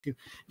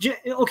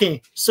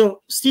Okay,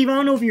 so Steve, I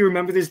don't know if you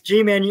remember this.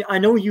 J-Man, I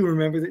know you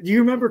remember that. Do you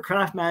remember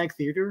Craftmatic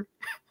Theatre?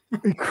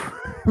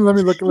 Let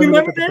me look.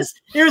 Remember this?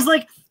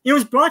 It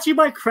was brought to you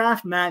by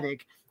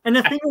Craftmatic, and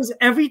the thing was,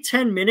 every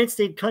 10 minutes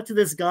they'd cut to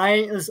this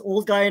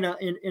old guy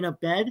in a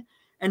bed,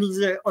 and he's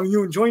like, "Are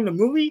you enjoying the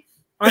movie?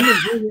 I'm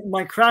enjoying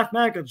my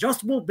Craftmatic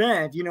adjustable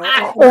bed." You know.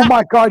 Oh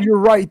my God, you're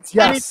right.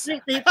 Yes.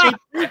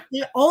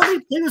 All they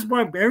played was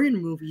barbarian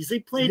movies. They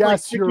played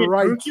you're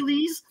right.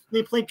 Hercules.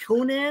 They played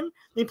Conan.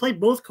 They played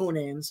both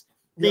Conans.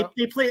 They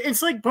play.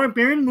 It's like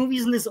barbarian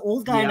movies and this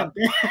old guy in a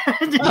bed.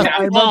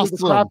 I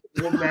remember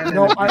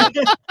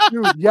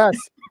dude, yes,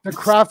 the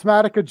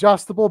Craftmatic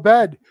adjustable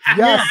bed.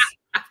 Yes.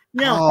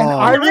 Yeah, and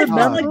I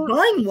remember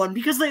buying one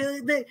because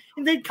they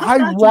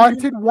I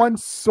wanted one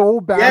so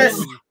badly.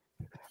 Yes.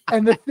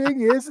 And the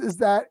thing is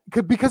that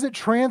because it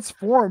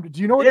transformed.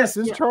 Do you know what this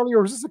is, Charlie,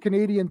 or is this a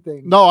Canadian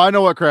thing? No, I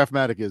know what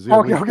Craftmatic is. Yeah,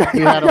 okay.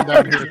 We had them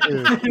down here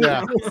too.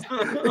 Yeah,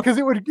 because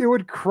it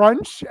would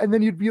crunch, and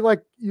then it'd be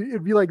like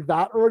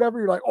that or whatever.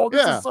 You're like, oh,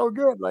 this is so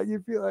good. Like you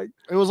feel like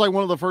it was like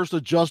one of the first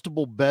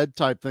adjustable bed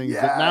type things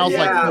that now is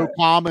like so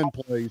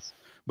commonplace.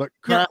 But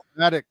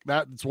Craftmatic,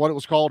 that's what it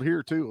was called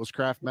here too. It was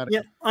Craftmatic.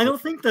 Yeah, I don't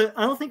think the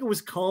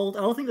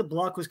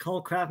block was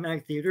called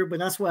Craftmatic Theater, but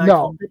that's what I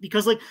called it,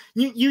 because like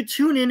you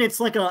tune in, it's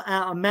like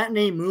a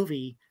matinee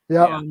movie.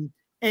 Yeah.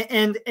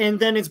 And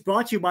then it's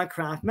brought to you by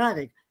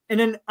Craftmatic. And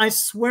then I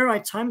swear I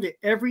timed it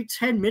every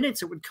 10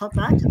 minutes. It would cut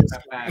back to this.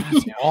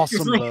 That's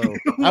awesome though.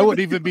 I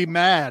wouldn't even be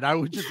mad. I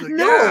would just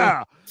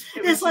like,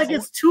 It's like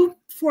it's two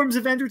forms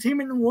of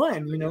entertainment in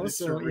one, you know.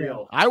 So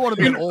surreal. I want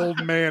to be an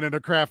old man in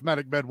a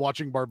Craftmatic bed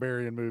watching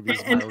barbarian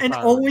movies. And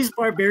always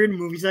barbarian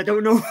movies. I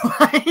don't know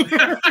why.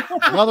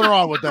 Nothing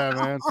wrong with that,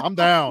 man. I'm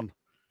down.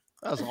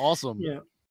 That's awesome. Yeah.